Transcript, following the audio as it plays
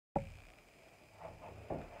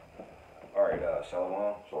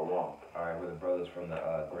Shalom. Shalom. All right, we're the brothers from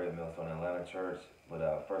the Great Millstone Atlanta Church.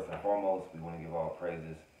 But first and foremost, we want to give all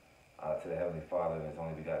praises to the Heavenly Father and His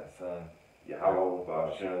only begotten Son. Yahweh,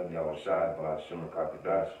 Ba'ashem, Yahushai, Ba'ashem,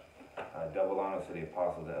 Kakadash. Double honor to the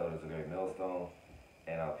apostles and elders of Great Millstone.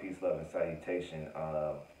 And peace, love, and salutation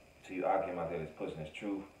to you, Akim, out there that's pushing this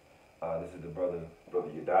truth. This is the brother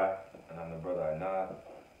Yadai. and I'm the brother Anad.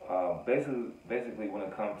 Basically, when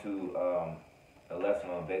it comes to a lesson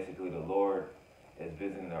on basically the Lord is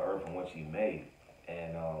visiting the earth and what He made,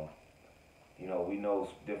 and we know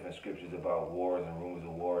different scriptures about wars and rumors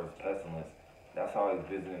of wars, pestilence. That's how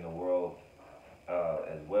He's visiting the world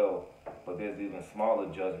as well. But there's even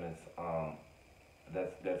smaller judgments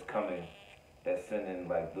that's coming, that's sending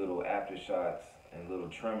like little aftershocks and little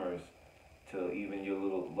tremors to even your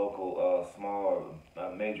little local small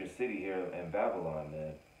major city here in Babylon,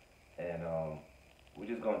 man. And we're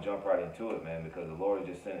just gonna jump right into it, man, because the Lord is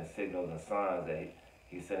just sending signals and signs that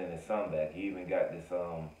He's sending His Son back. He even got this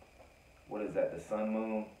what is that? The sun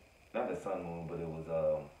moon? Not the sun moon, but it was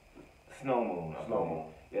snow moon. Snow moon.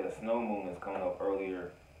 Yeah, the snow moon is coming up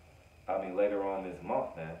later on this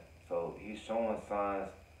month, man. So He's showing signs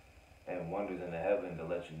and wonders in the heaven to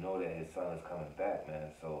let you know that His Son is coming back,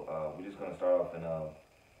 man. So we're just gonna start off in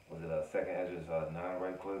was it Second Ezra 9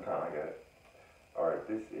 right quick? I got it. All right,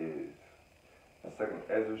 this is Second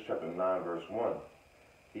Ezra chapter 9 verse 1.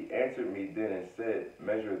 He answered me then and said,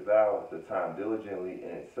 measure thou the time diligently in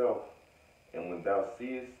itself, and when thou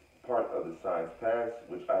seest part of the signs past,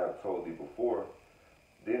 which I have told thee before,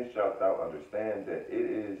 then shalt thou understand that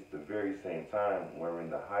it is the very same time wherein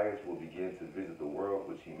the highest will begin to visit the world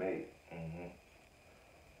which He made.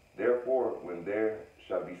 Therefore, when there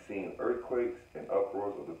shall be seen earthquakes and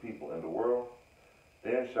uproars of the people in the world,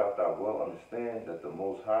 then shalt thou well understand that the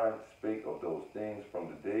Most High spake of those things from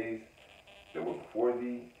the days that were before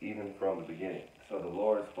thee, even from the beginning. So the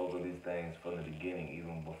Lord spoke of these things from the beginning,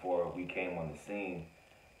 even before we came on the scene.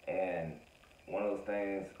 And one of those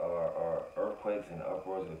things are earthquakes and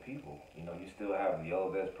uproars of the people. You know, you still have the Yellow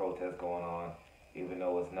Vest protest going on, even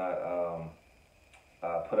though it's not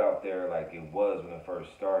put out there like it was when it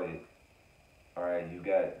first started. All right, you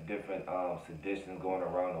got different seditions going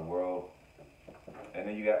around the world. And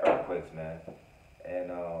then you got earthquakes, man. And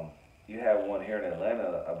you had one here in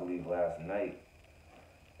Atlanta, I believe, last night.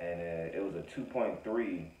 And it was a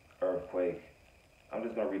 2.3 earthquake. I'm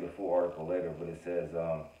just going to read the full article later, but it says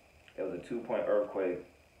it was a 2-point earthquake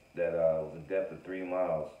that was a depth of 3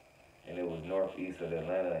 miles. And it was northeast of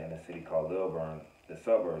Atlanta in a city called Lilburn, the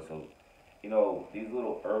suburbs. So, you know, these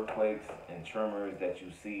little earthquakes and tremors that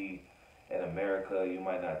you see in America, you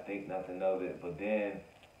might not think nothing of it, but then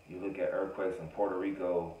you look at earthquakes in Puerto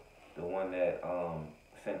Rico, the one that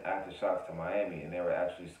sent aftershocks to Miami, and they were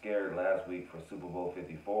actually scared last week for Super Bowl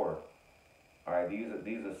 54. All right,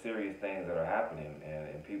 these are serious things that are happening,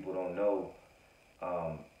 and people don't know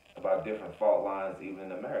about different fault lines even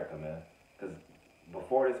in America, man. Because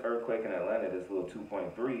before this earthquake in Atlanta, this little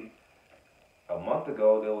 2.3, a month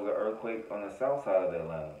ago there was an earthquake on the south side of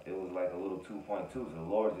Atlanta. It was like a little 2.2. So the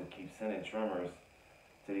Lord just keeps sending tremors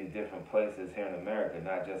to these different places here in America,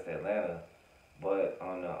 not just Atlanta, but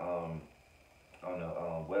on the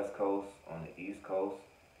West Coast, on the East Coast,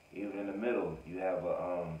 even in the middle. You have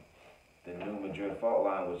the New Madrid fault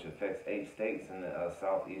line, which affects 8 states in the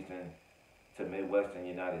southeastern to midwestern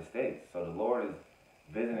United States. So the Lord is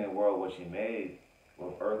visiting the world which He made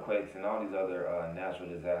with earthquakes and all these other natural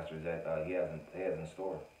disasters that He has in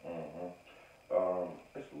store.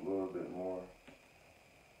 It's a little bit more.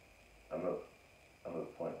 Another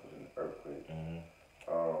point was an earthquake.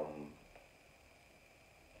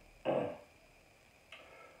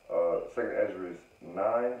 Second Ezra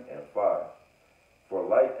 9 and 5. For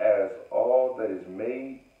like as all that is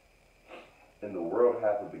made in the world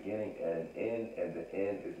hath a beginning and an end, and the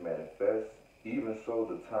end is manifest, even so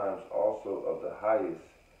the times also of the highest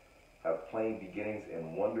have plain beginnings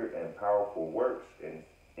and wonder and powerful works and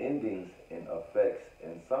endings and effects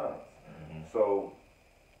and signs. So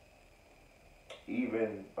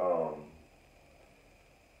even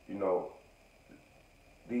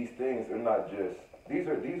these things are not just these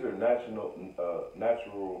are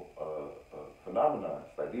natural phenomena.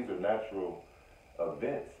 Like these are natural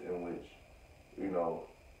events in which we don't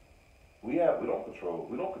control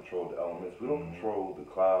the elements. We don't control the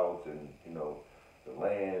clouds and the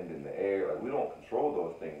land and the air. Like we don't control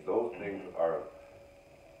those things. Those things are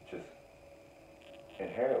just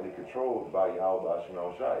inherently controlled by Yahweh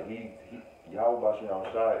Ba'ashem Shai. Yahweh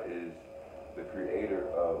Ba'ashem Shai is the creator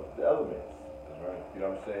of the elements. Right? You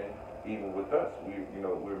know what I'm saying? Even with us,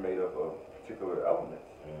 we're made up of particular elements.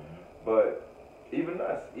 But even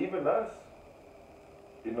us,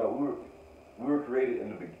 you know, we were created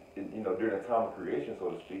you know, during the time of creation,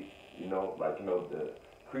 so to speak. You know, like, you know, the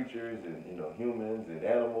creatures and, you know, humans and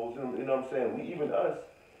animals. You know what I'm saying? We, even us,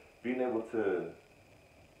 being able to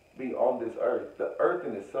be on this earth. The earth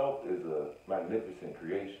in itself is a magnificent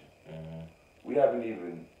creation. Mm-hmm. We haven't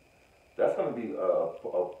even. That's going to be a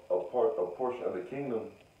portion of the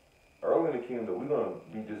kingdom. Early in the kingdom, we're going to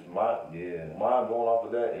be just mind going off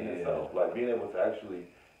of that in itself. Like being able to actually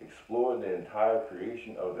explore the entire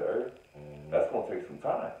creation of the earth. Mm-hmm. That's going to take some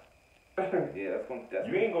time. Yeah,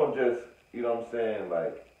 you ain't going to just, you know what I'm saying,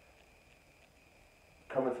 like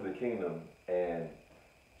come into the kingdom and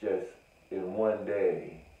just in one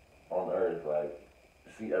day on earth, like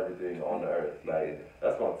see everything on the earth. Like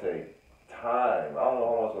that's gonna take time. I don't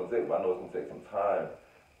know how much it's gonna take, but I know it's gonna take some time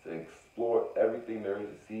to explore everything there is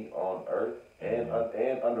to see on earth and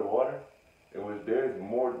and underwater. In which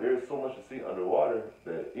there's so much to see underwater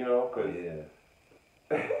that, you know, cause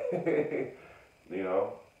you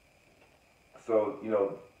know. So, you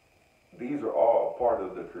know, these are all part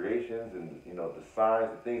of the creations and, you know, the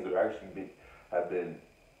signs and things that actually have been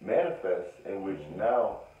manifest, in which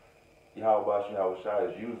now Yahweh Shai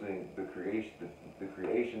is using the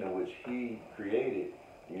creation in which He created,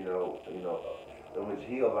 in which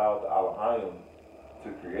He allowed the Elohim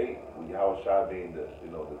to create, with Yahweh Shai being the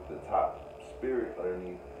top spirit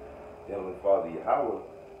underneath the Heavenly Father Yahweh.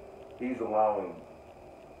 He's allowing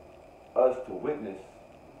us to witness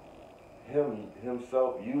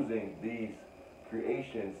Himself using these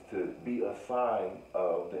creations to be a sign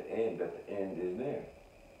of the end, that the end is near.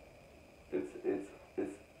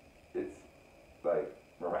 It's like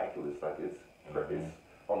miraculous. Like it's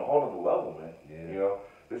on a whole other level, man. Yeah. You know,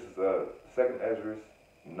 this is 2nd Ezra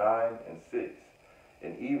 9:6.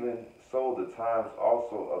 And even so, the times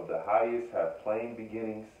also of the highest have plain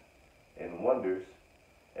beginnings and wonders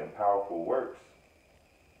and powerful works.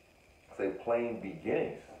 I say plain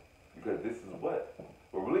beginnings because this is what.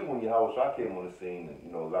 But really, when Yahweh Shah came on the scene and,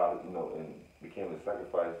 you know, allowed, you know, and became the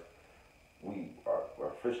sacrifice, we are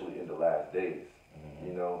officially in the last days,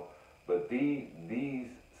 you know. But these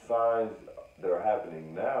signs that are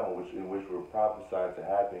happening now, in which were prophesied to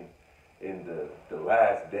happen in the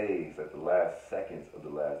last days, like the last seconds of the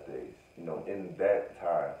last days, you know, in that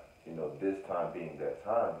time, you know, this time being that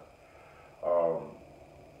time,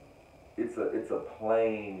 it's a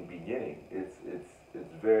plain beginning. It's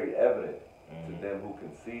very evident to them who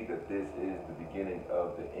can see that this is the beginning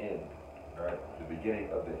of the end, right? The beginning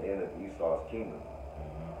of the end of Esau's kingdom.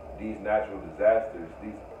 These natural disasters,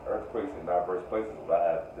 these earthquakes in diverse places, but I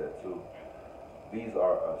have that too. These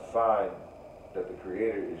are a sign that the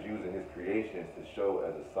Creator is using His creations to show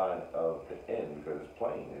as a sign of the end, because it's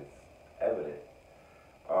plain, it's evident.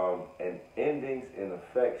 And endings and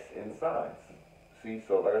effects and signs. See,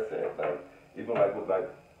 so like I said, like even like with like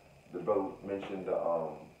the brother mentioned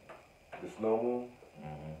the snow moon.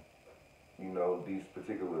 You know, these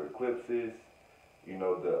particular eclipses. You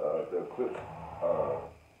know, the eclipse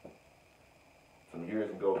some years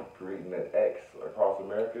ago creating that X across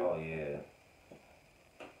America. Oh yeah.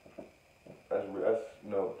 That's you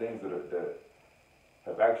know, things that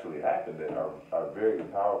have actually happened that are very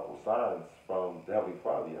powerful signs from the Heavenly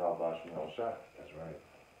Father, Yahweh Shai. That's right.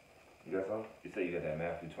 You got something? You say you got that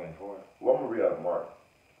Matthew 24? Well, I'm gonna read out of Mark.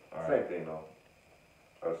 All Same right. thing though.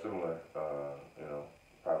 A similar, you know,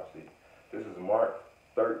 prophecy. This is Mark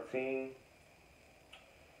 13,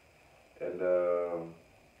 and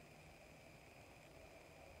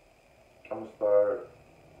I'm gonna start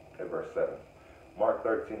at verse 7. Mark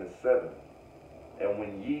 13:7. And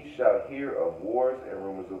when ye shall hear of wars and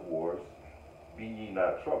rumors of wars, be ye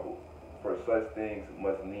not troubled, for such things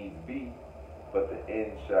must needs be, but the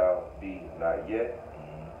end shall be not yet.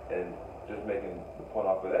 And just making the point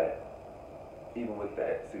off of that, even with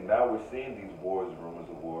that, see, now we're seeing these wars and rumors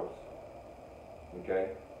of wars,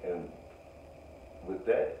 okay? And with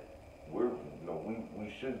that, we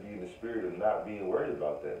should be in the spirit of not being worried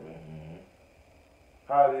about that, man.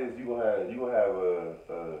 How it is you gonna have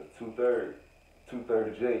a two-third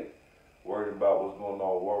Jake worried about what's going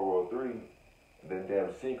on in World War III, and then damn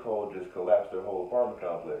sinkhole just collapsed their whole apartment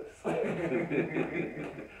complex.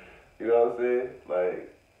 You know what I'm saying? Like,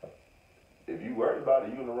 if you worried about it,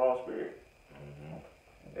 you in the wrong spirit.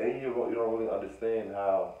 And you don't really understand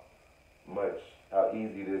how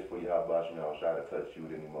easy it is for Yahweh Shai to touch you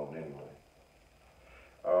at any moment anyway.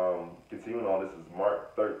 Continuing on, this is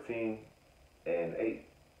Mark 13:8.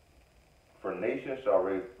 For nation shall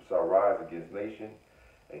rise against nation,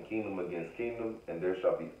 and kingdom against kingdom, and there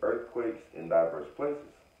shall be earthquakes in diverse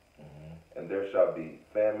places. And there shall be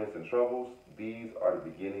famines and troubles. These are the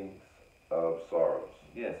beginnings of sorrows.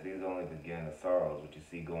 Yes, these are only the beginning of sorrows. What you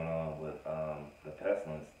see going on with the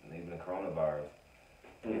pestilence and even the coronavirus.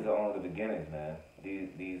 These are only the beginnings, man.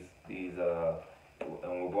 And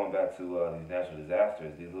we're going back to these natural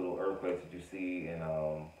disasters. These little earthquakes that you see in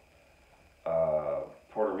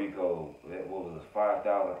Puerto Rico. What was it,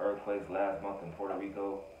 5,000 earthquakes last month in Puerto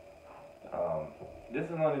Rico? This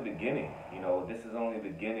is only the beginning. You know, this is only the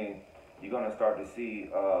beginning. You're gonna start to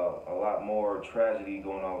see a lot more tragedy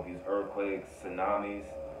going on with these earthquakes, tsunamis.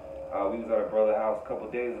 We was at our brother's house a couple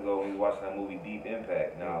of days ago and we was watching that movie Deep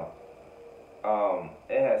Impact. Now,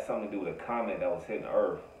 it has something to do with a comet that was hitting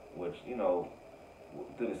Earth, which, you know,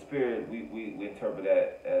 through the spirit, we interpret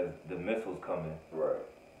that as the missiles coming. Right.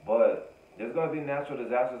 But there's going to be natural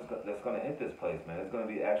disasters that's going to hit this place, man. There's going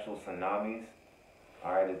to be actual tsunamis.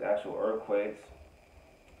 All right, there's actual earthquakes.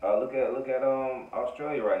 Look at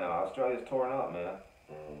Australia right now. Australia's torn up, man.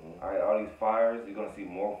 Mm-hmm. All right, all these fires. You're going to see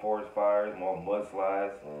more forest fires, more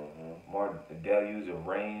mudslides, more deluge of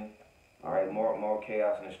rain. All right, more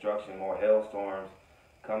chaos and destruction, more hailstorms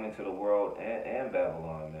coming to the world and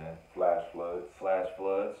Babylon, man. Flash floods. Flash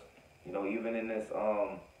floods. You know, even in this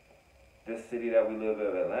this city that we live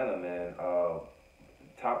in, Atlanta, man.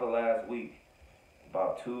 Top of last week,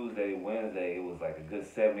 about Tuesday, Wednesday, it was like a good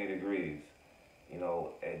 70 degrees. You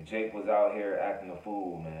know, and Jake was out here acting a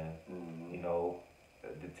fool, man. Mm-hmm. You know,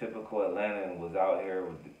 the typical Atlantan was out here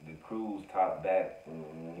with the cruise top back,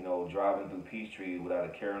 you know, driving through Peachtree without a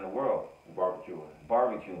care in the world.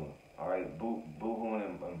 Barbecuing. All right, boo-hooing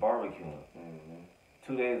and barbecuing.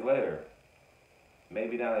 2 days later,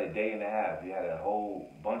 maybe not a day and a half, you had a whole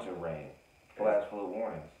bunch of rain. Flash flood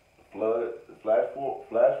warnings. Flash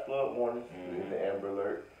flood warnings in the Amber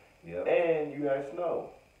Alert. Yep. And you had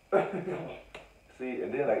snow. See,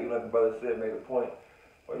 and then like the brother said, made a point.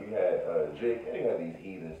 Or you had Jake, and you had these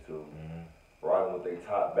heathens too, riding with their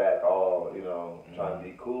top back, all trying to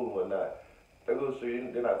be cool and whatnot. That goes to show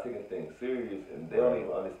you they're not taking things serious, and they don't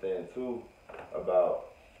even understand too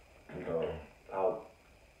about how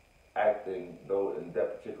acting though in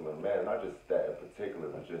that particular manner, not just that in particular,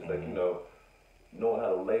 but just like knowing how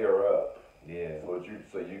to layer up,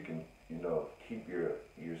 so you can keep your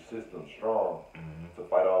system strong to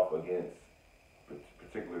fight off against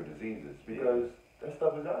particular diseases because. That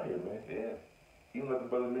stuff is out here, man. Yeah. Even like the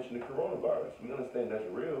brother mentioned the coronavirus. We understand that's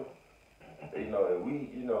real. And we,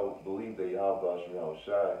 believe that Yahweh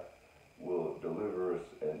Shai will deliver us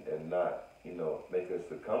and not, make us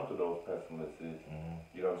succumb to those pestilences.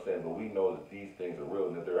 You know what I'm saying? But we know that these things are real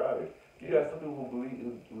and that they're out here. You got some people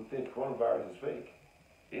who think coronavirus is fake.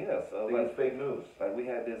 Yeah, so it's fake news. Like we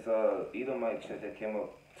had this Edomite chick that came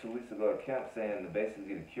up 2 weeks ago at camp saying that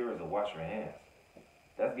basically the cure is to wash your hands.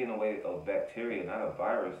 That's getting away of bacteria, not a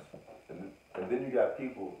virus. And then you got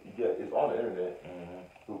people, it's on the internet,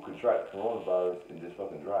 who contract coronavirus and just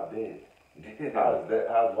fucking drop dead.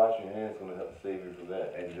 How's washing your hands going to help save you from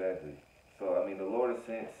that? Exactly. So, I mean, the Lord is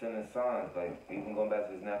sending signs, like, even going back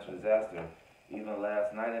to this natural disaster, even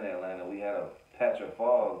last night in Atlanta, we had a patch of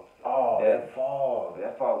fog. Oh, that fog.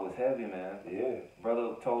 That fog was heavy, man. Yeah.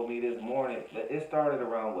 Brother told me this morning, it started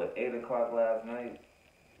around, 8 o'clock last night,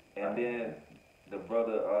 and then the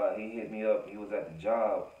brother, he hit me up, he was at the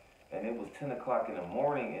job, and it was 10 o'clock in the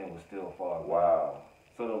morning and it was still fog. Wow.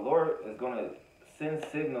 So the Lord is going to send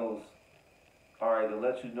signals, all right, to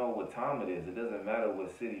let you know what time it is. It doesn't matter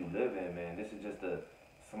what city you live in, man. This is just a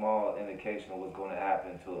small indication of what's going to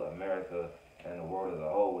happen to America and the world as a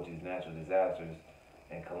whole, with these natural disasters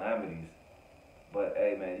and calamities. But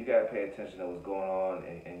hey, man, you gotta pay attention to what's going on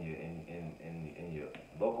in your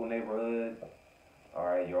local neighborhood, all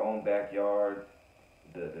right, your own backyard,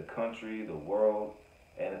 the country, the world,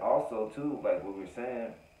 and also too, like what we were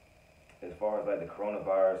saying, as far as like the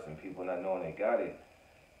coronavirus and people not knowing they got it,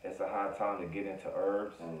 it's a high time to get into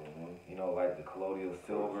herbs, like the colloidal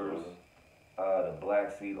silvers, the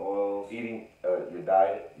black seed oils. Eating your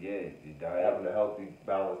diet. Yeah, your diet. Having a healthy,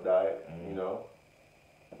 balanced diet,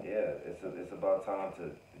 Yeah, it's about time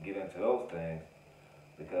to get into those things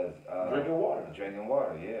because drinking water. Drinking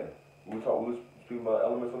water, yeah. We was speaking about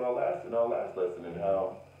elements in our last lesson and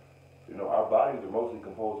how our bodies are mostly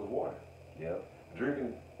composed of water. Yep.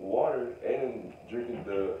 Drinking water and drinking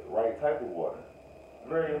the right type of water,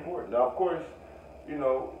 very important. Now, of course,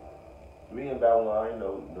 me in Babylon,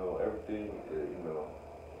 everything,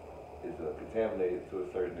 is contaminated to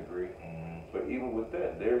a certain degree. But even with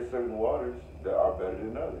that, there are certain waters that are better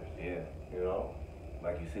than others. Yeah.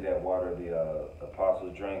 Like you see that water the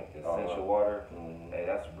apostles drank, essential water. Hey,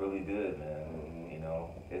 that's really good, man.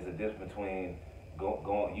 It's a difference between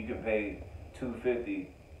going. You can pay $250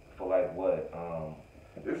 for like what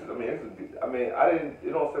I didn't.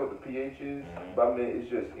 It don't say what the pH is, but I mean, it's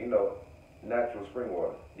just natural spring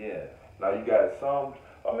water. Yeah. Now you got some.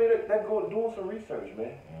 I mean, that go doing some research,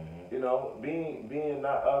 man. Being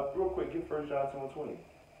not real quick. Get 1 John 2:20.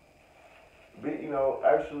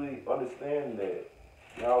 Actually understand that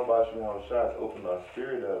Yahweh Shai has opened our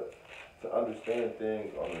spirit up to understand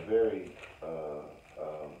things on a very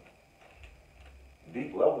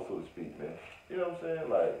deep level, so to speak, man. You know what I'm saying?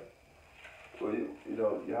 Like, well,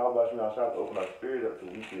 Yahweh Shai has opened our spirit up so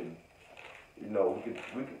we can,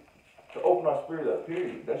 to open our spirit up.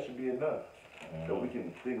 Period. That should be enough. So we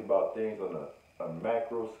can think about things on a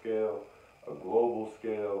macro scale, a global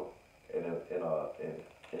scale, and an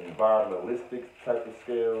environmentalistic type of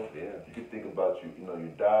scale. Yeah. You can think about your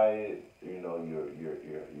diet,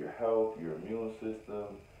 your health, your immune system.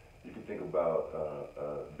 You can think about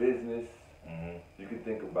business. You can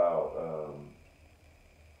think about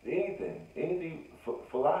anything,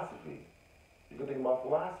 philosophy. You can think about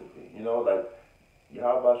philosophy. Like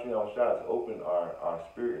Yahweh Shai has opened our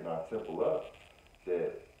spirit and our temple up.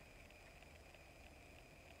 That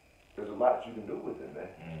there's a lot you can do with it, man.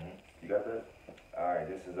 You got that? All right,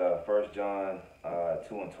 this is 1 John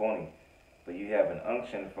 2:20. But you have an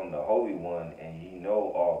unction from the Holy One, and ye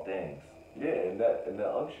know all things. Yeah, and that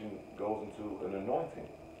unction goes into an anointing.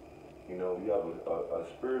 You have a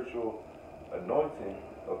spiritual anointing,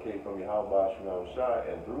 okay, from Yahweh Shai,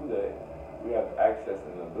 and through that we have access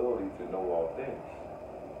and ability to know all things.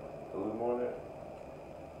 A little more on that?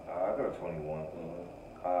 I go to 21.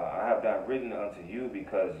 I have not written unto you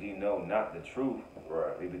because you know not the truth,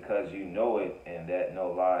 right? But because you know it, and that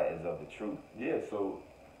no lie is of the truth. Yeah, so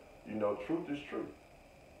truth is truth.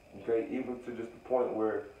 Okay, even to just the point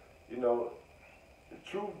where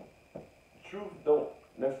truth don't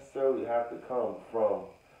necessarily have to come from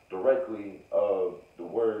directly of the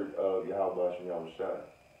word of Yahweh Shai.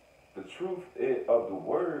 The truth of the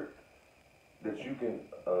word that you can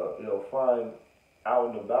find out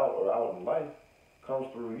and about or out in life comes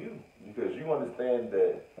through you, because you understand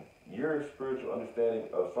that your spiritual understanding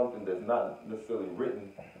of something that's not necessarily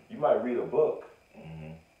written. You might read a book,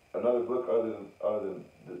 another book other than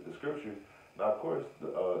the scriptures. Now, of course,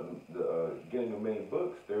 the beginning of many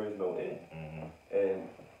books, there is no end, and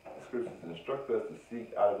the scriptures instruct us to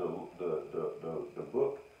seek out of the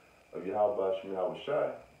book of Yahweh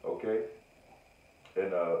Shai, okay,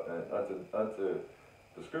 and unto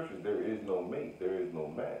the scriptures, there is no mate, there is no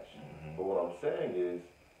match. But what I'm saying is,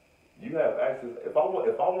 you have access. If I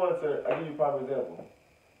wanted to, I give you a prime example.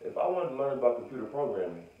 If I wanted to learn about computer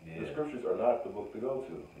programming, the scriptures are not the book to go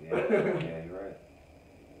to. Yeah, you're right.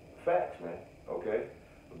 Facts, man. Okay,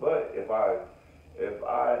 but if I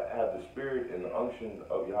have the spirit and the unction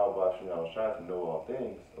of Yahweh Shai to know all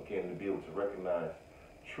things, okay, and to be able to recognize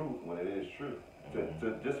truth when it is truth,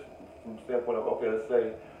 to just from the standpoint of, okay, let's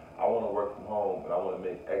say I want to work from home and I want to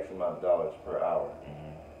make X amount of dollars per hour.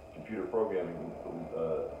 Computer programming,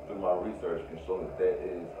 through my research, can show that that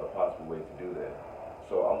is a possible way to do that.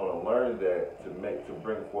 So I'm going to learn that to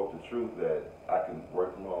bring forth the truth that I can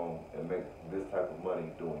work from home and make this type of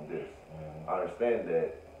money doing this. I understand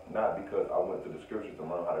that not because I went to the scriptures to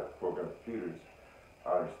learn how to program computers.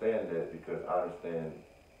 I understand that because I understand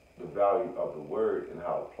the value of the word and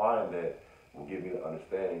how applying that will give me the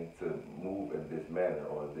understanding to move in this manner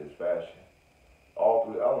or this fashion. All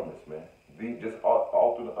through the elements, man.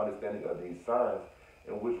 All through the understanding of these signs,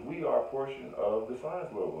 in which we are a portion of the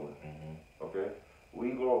signs, Lord willing. Okay?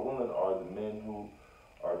 We, Lord willing, are the men who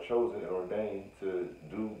are chosen and ordained to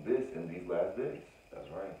do this in these last days. That's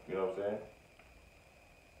right. You know what I'm saying?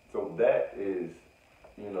 So that is,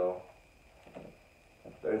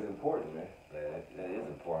 that is important, man. That is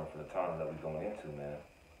important for the times that we're going into, man.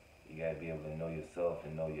 You gotta be able to know yourself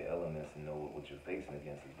and know your elements and know what you're facing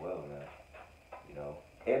against as well, man.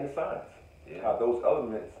 And the signs. Yeah. How those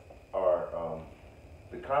elements are,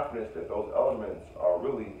 the confidence that those elements are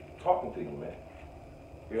really talking to you, man.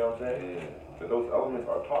 You know what I'm saying? Yeah. That those elements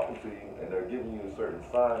are talking to you and they're giving you a certain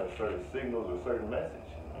sign, or certain signals, or a certain message.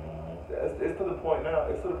 It's to the point now,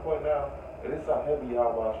 and it's how heavy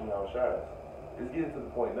Yahweh Shai is. It's getting to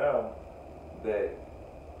the point now that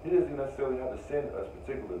he doesn't necessarily have to send a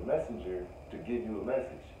particular messenger to give you a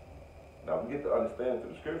message. Now, we get to understand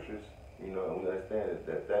through the scriptures, and we understand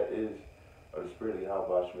that is the spirit of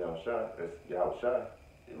Yahweh Shai, that's Yahweh Shai,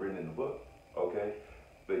 written in the book, okay?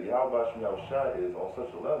 But Yahweh Shai is on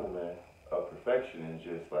such a level, man, of perfection and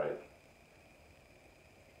just like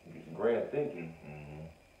grand thinking,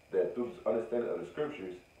 that through the understanding of the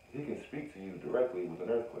scriptures, he can speak to you directly with an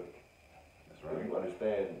earthquake. That's right. So you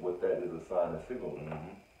understand what that is a sign and signal.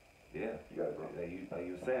 Yeah. You got it, bro. Like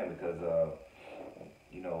you were saying, because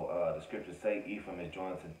the scriptures say Ephraim is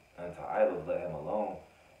joined unto idols, let him alone.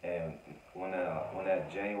 And when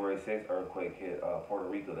that January 6th earthquake hit Puerto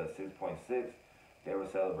Rico, that 6.6, they were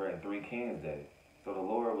celebrating Three Kings Day. So the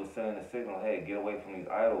Lord was sending a signal, hey, get away from these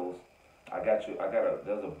idols. I got you.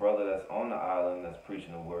 There's a brother that's on the island that's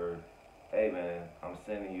preaching the word. Hey man, I'm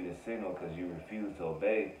sending you the signal because you refuse to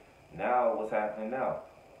obey. Now what's happening now?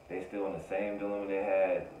 They still in the same dilemma they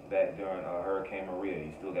had back during Hurricane Maria.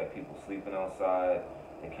 You still got people sleeping outside.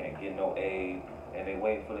 They can't get no aid, and they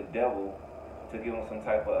waiting for the devil to give them some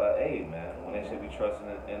type of aid, man. When they should be trusting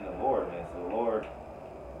in the Lord, man. So the Lord,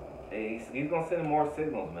 he's gonna send more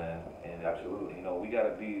signals, man. And Absolutely. we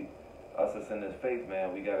gotta be us that's in this faith,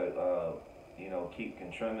 man. We gotta,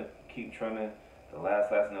 keep trimming. The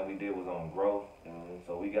last lesson that we did was on growth. Mm-hmm.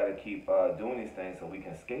 So we gotta keep doing these things so we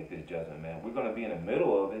can escape this judgment, man. We're gonna be in the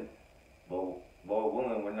middle of it, but Lord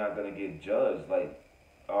willing, we're not gonna get judged like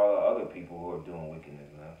all the other people who are doing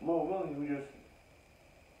wickedness, man. Lord willing, we just,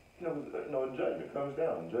 judgment comes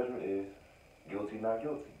down. Judgment is guilty, not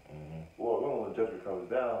guilty. Mm-hmm. Lord willing, when judgment comes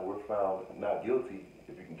down, we're found not guilty,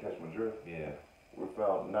 if you can catch my drift. Yeah. We're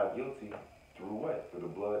found not guilty through what? Through the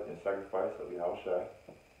blood and sacrifice of Yahushua,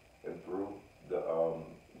 and through the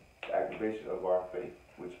activation of our faith,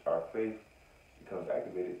 which our faith becomes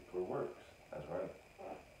activated through works. That's right.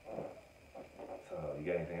 So, you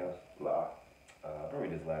got anything else? La. I'll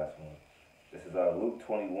read this last one. This is Luke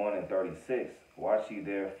 21:36. Watch ye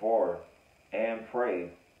therefore and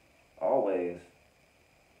pray always.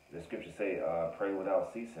 The scriptures say, pray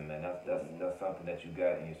without ceasing, man. That's something that you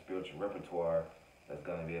got in your spiritual repertoire that's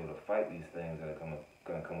gonna be able to fight these things that are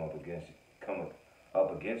gonna come up against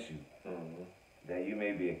you. Mm-hmm. That you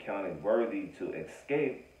may be accounted worthy to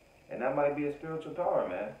escape, and that might be a spiritual power,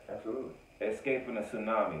 man. Absolutely. Escaping a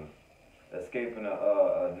tsunami, escaping a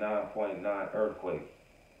 9.9 earthquake,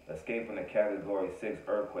 escaping a category 6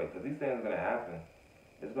 earthquake, because these things are going to happen.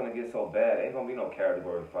 It's going to get so bad, ain't going to be no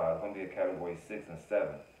category 5, it's going to be a category 6 and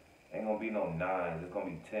 7. Ain't going to be no 9s, it's going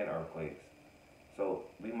to be 10 earthquakes. So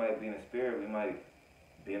we might be in the spirit, we might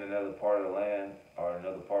be in another part of the land or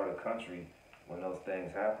another part of the country when those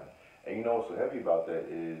things happen. And what's so heavy about that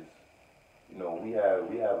is, we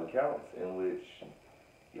have accounts in which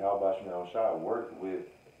Yahweh Shai worked with,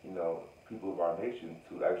 people of our nation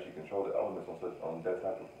to actually control the elements on that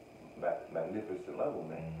type of magnificent level,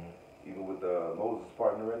 man. Mm-hmm. Even with Moses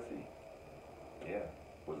parting the Red Sea. Yeah.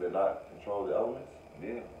 Was there not control of the elements?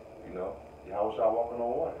 Yeah. Yahweh Shai walking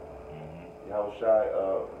on water. Mm-hmm. Yahweh Shai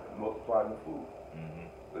multiplying the food. Mm-hmm.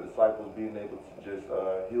 The disciples being able to just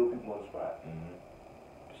heal people on the spot.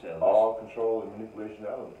 Mm-hmm. All control and manipulation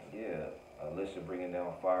of elements. Yeah. Unless you're bringing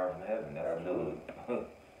down fire from heaven. That's Absolutely. another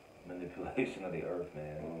manipulation of the earth,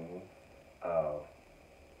 man. Mm-hmm.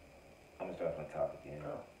 I'm going to start from the top again.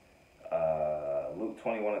 Oh. Luke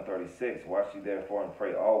 21:36. Watch ye therefore and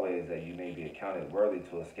pray always that you may be accounted worthy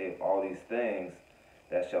to escape all these things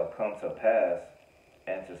that shall come to pass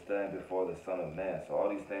and to stand before the Son of Man. So all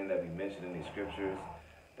these things that we mentioned in these scriptures,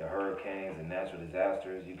 the hurricanes and natural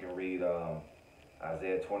disasters, you can read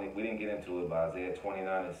Isaiah 20. We didn't get into it, but Isaiah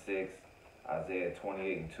 29:6, Isaiah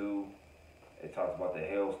 28:2. It talks about the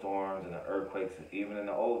hailstorms and the earthquakes, even in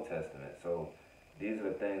the Old Testament. So these are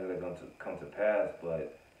the things that are going to come to pass.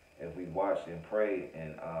 But if we watch and pray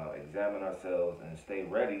and examine ourselves and stay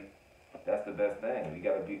ready, that's the best thing. You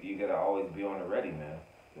gotta always be on the ready, man.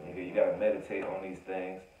 You gotta meditate on these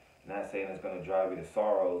things. Not saying it's gonna drive you to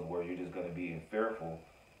sorrows where you're just gonna be fearful,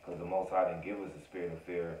 because the Most High didn't give us the spirit of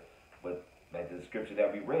fear. But like the scripture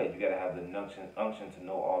that we read, you gotta have the unction to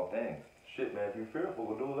know all things. Shit, man, if you're fearful,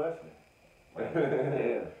 go do a lesson.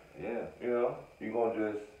 Yeah. You're going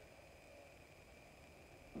to just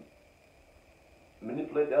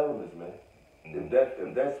manipulate the elements, man. Mm-hmm.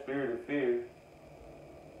 If that spirit of fear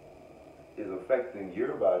is affecting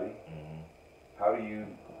your body, Mm-hmm. how do you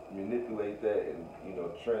manipulate that and,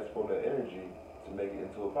 transform that energy to make it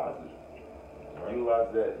into a positive? Right.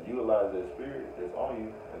 Utilize that spirit that's on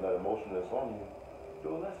you and that emotion that's on you.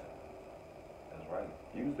 Do a lesson. That's right.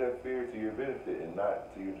 Use that fear to your benefit and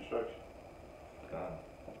not to your destruction.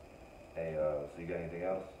 Hey, so you got anything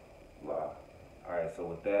else? Lie. Alright, so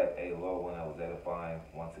with that, hey Lord, when I was edifying,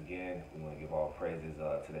 once again, we want to give all praises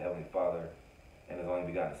to the Heavenly Father and His only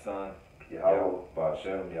begotten Son. Yahweh,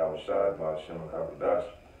 Ba'Shem, Yahweh Shai, Ba'Shem,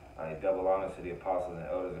 HaKadosh. Double honors to the apostles and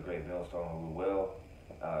elders of Great Millstone who rule well.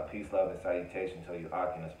 Peace, love, and salutation to you,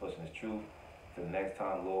 Akin, that's pushing this truth. Till the next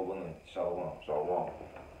time, Lord willing, Shalom. Shalom.